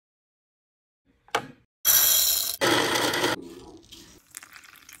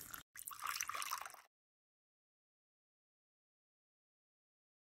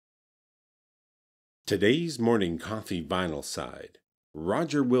Today's morning coffee vinyl side.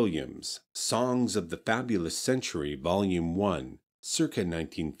 Roger Williams, Songs of the Fabulous Century, Volume 1, circa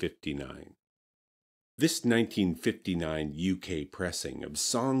 1959. This 1959 UK pressing of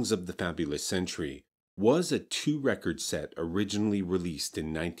Songs of the Fabulous Century was a two-record set originally released in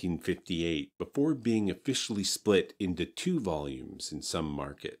 1958 before being officially split into two volumes in some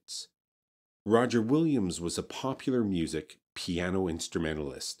markets. Roger Williams was a popular music piano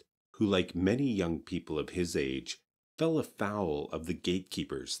instrumentalist who, like many young people of his age, fell afoul of the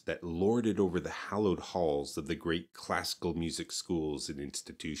gatekeepers that lorded over the hallowed halls of the great classical music schools and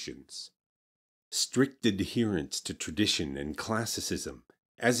institutions. Strict adherence to tradition and classicism,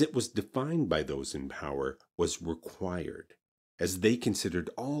 as it was defined by those in power, was required, as they considered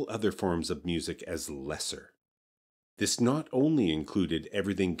all other forms of music as lesser. This not only included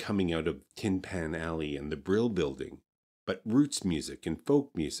everything coming out of Tin Pan Alley and the Brill building, but roots music and folk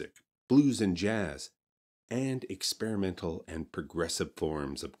music, blues and jazz, and experimental and progressive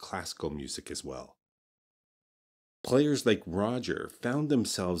forms of classical music as well. Players like Roger found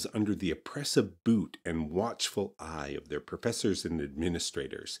themselves under the oppressive boot and watchful eye of their professors and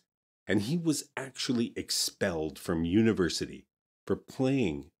administrators, and he was actually expelled from university for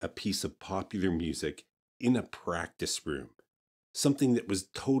playing a piece of popular music in a practice room, something that was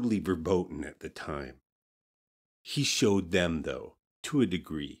totally verboten at the time. He showed them, though, to a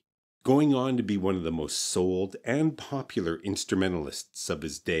degree, going on to be one of the most sold and popular instrumentalists of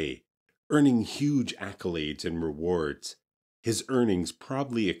his day, earning huge accolades and rewards, his earnings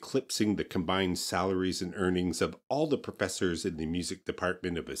probably eclipsing the combined salaries and earnings of all the professors in the music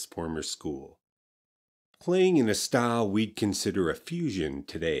department of his former school. Playing in a style we'd consider a fusion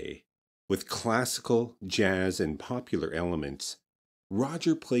today, with classical, jazz, and popular elements,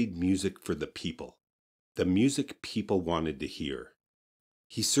 Roger played music for the people, the music people wanted to hear.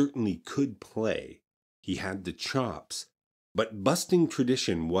 He certainly could play, he had the chops, but busting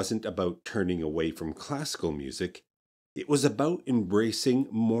tradition wasn't about turning away from classical music, it was about embracing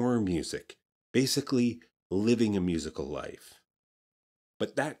more music, basically living a musical life.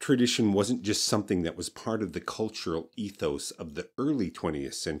 But that tradition wasn't just something that was part of the cultural ethos of the early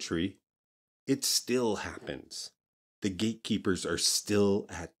 20th century, it still happens. The gatekeepers are still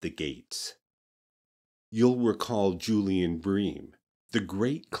at the gates. You'll recall Julian Bream, the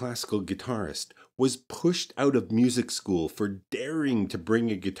great classical guitarist, was pushed out of music school for daring to bring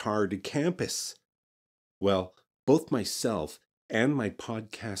a guitar to campus. Well, both myself and my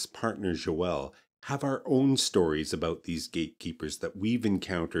podcast partner Joelle have our own stories about these gatekeepers that we've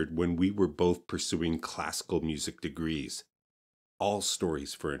encountered when we were both pursuing classical music degrees. All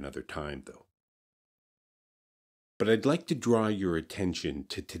stories for another time, though. But I'd like to draw your attention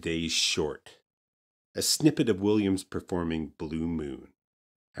to today's short, a snippet of Williams performing Blue Moon,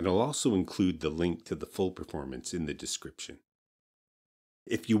 and I'll also include the link to the full performance in the description.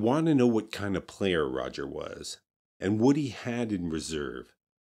 If you want to know what kind of player Roger was, and what he had in reserve,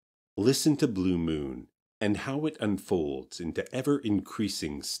 listen to Blue Moon and how it unfolds into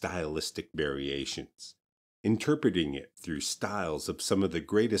ever-increasing stylistic variations, interpreting it through styles of some of the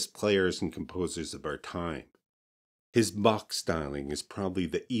greatest players and composers of our time. His Bach styling is probably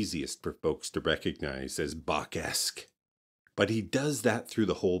the easiest for folks to recognize as Bach-esque, but he does that through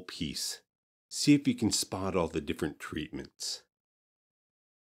the whole piece. See if you can spot all the different treatments.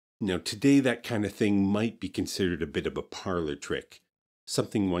 Now, today that kind of thing might be considered a bit of a parlor trick,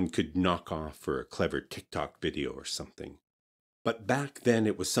 something one could knock off for a clever TikTok video or something. But back then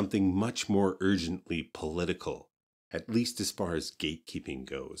it was something much more urgently political, at least as far as gatekeeping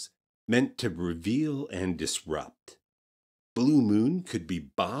goes, meant to reveal and disrupt. Blue Moon could be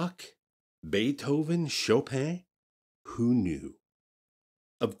Bach, Beethoven, Chopin? Who knew?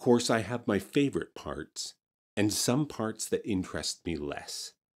 Of course, I have my favorite parts, and some parts that interest me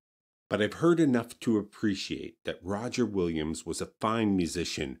less. But I've heard enough to appreciate that Roger Williams was a fine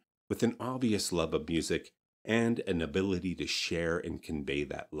musician with an obvious love of music and an ability to share and convey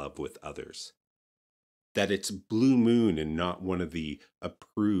that love with others. That it's Blue Moon and not one of the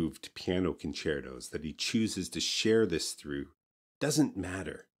approved piano concertos that he chooses to share this through doesn't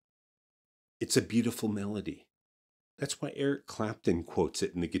matter. It's a beautiful melody. That's why Eric Clapton quotes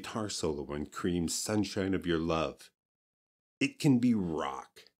it in the guitar solo on Cream's Sunshine of Your Love. It can be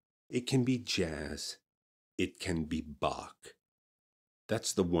rock. It can be jazz. It can be Bach.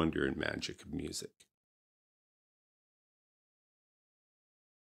 That's the wonder and magic of music.